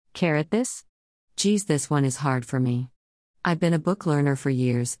Carrot this? Geez, this one is hard for me. I've been a book learner for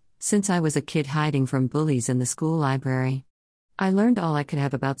years, since I was a kid hiding from bullies in the school library. I learned all I could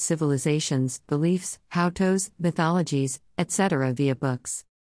have about civilizations, beliefs, how-tos, mythologies, etc. via books.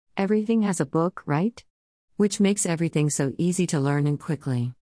 Everything has a book, right? Which makes everything so easy to learn and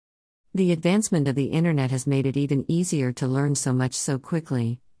quickly. The advancement of the internet has made it even easier to learn so much so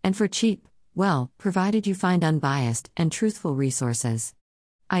quickly, and for cheap, well, provided you find unbiased and truthful resources.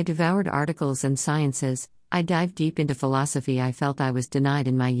 I devoured articles and sciences. I dived deep into philosophy I felt I was denied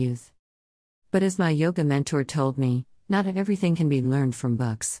in my youth. But as my yoga mentor told me, not everything can be learned from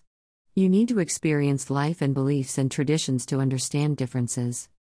books. You need to experience life and beliefs and traditions to understand differences.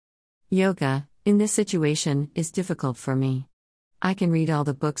 Yoga, in this situation, is difficult for me. I can read all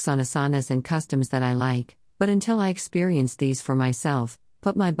the books on asanas and customs that I like, but until I experience these for myself,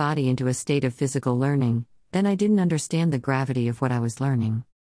 put my body into a state of physical learning, then I didn't understand the gravity of what I was learning.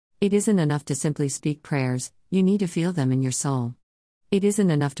 It isn't enough to simply speak prayers, you need to feel them in your soul. It isn't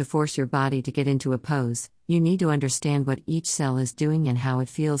enough to force your body to get into a pose, you need to understand what each cell is doing and how it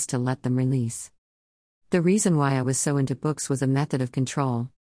feels to let them release. The reason why I was so into books was a method of control.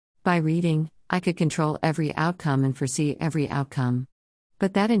 By reading, I could control every outcome and foresee every outcome.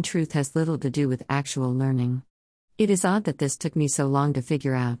 But that in truth has little to do with actual learning. It is odd that this took me so long to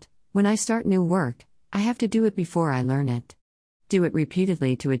figure out. When I start new work, I have to do it before I learn it. Do it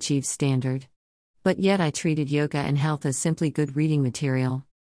repeatedly to achieve standard. But yet I treated yoga and health as simply good reading material.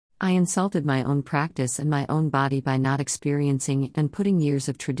 I insulted my own practice and my own body by not experiencing and putting years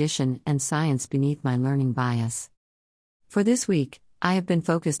of tradition and science beneath my learning bias. For this week, I have been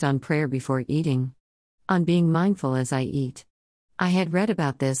focused on prayer before eating. On being mindful as I eat. I had read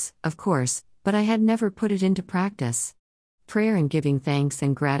about this, of course, but I had never put it into practice. Prayer and giving thanks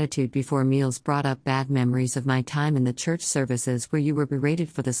and gratitude before meals brought up bad memories of my time in the church services where you were berated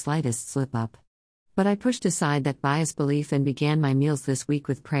for the slightest slip-up. But I pushed aside that biased belief and began my meals this week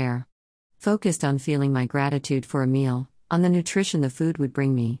with prayer. Focused on feeling my gratitude for a meal, on the nutrition the food would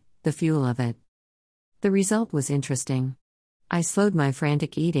bring me, the fuel of it. The result was interesting. I slowed my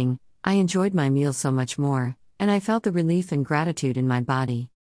frantic eating, I enjoyed my meal so much more, and I felt the relief and gratitude in my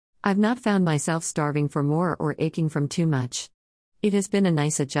body. I've not found myself starving for more or aching from too much. It has been a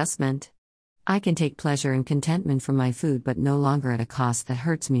nice adjustment. I can take pleasure and contentment from my food but no longer at a cost that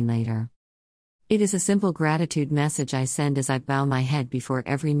hurts me later. It is a simple gratitude message I send as I bow my head before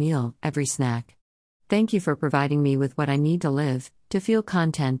every meal, every snack. Thank you for providing me with what I need to live, to feel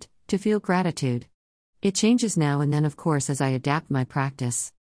content, to feel gratitude. It changes now and then, of course, as I adapt my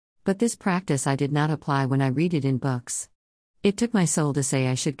practice. But this practice I did not apply when I read it in books. It took my soul to say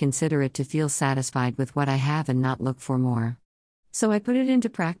I should consider it to feel satisfied with what I have and not look for more. So I put it into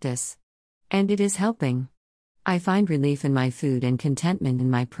practice. And it is helping. I find relief in my food and contentment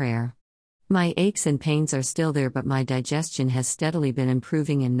in my prayer. My aches and pains are still there, but my digestion has steadily been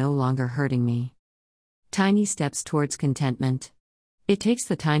improving and no longer hurting me. Tiny steps towards contentment. It takes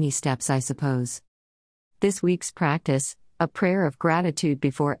the tiny steps, I suppose. This week's practice, a prayer of gratitude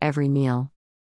before every meal.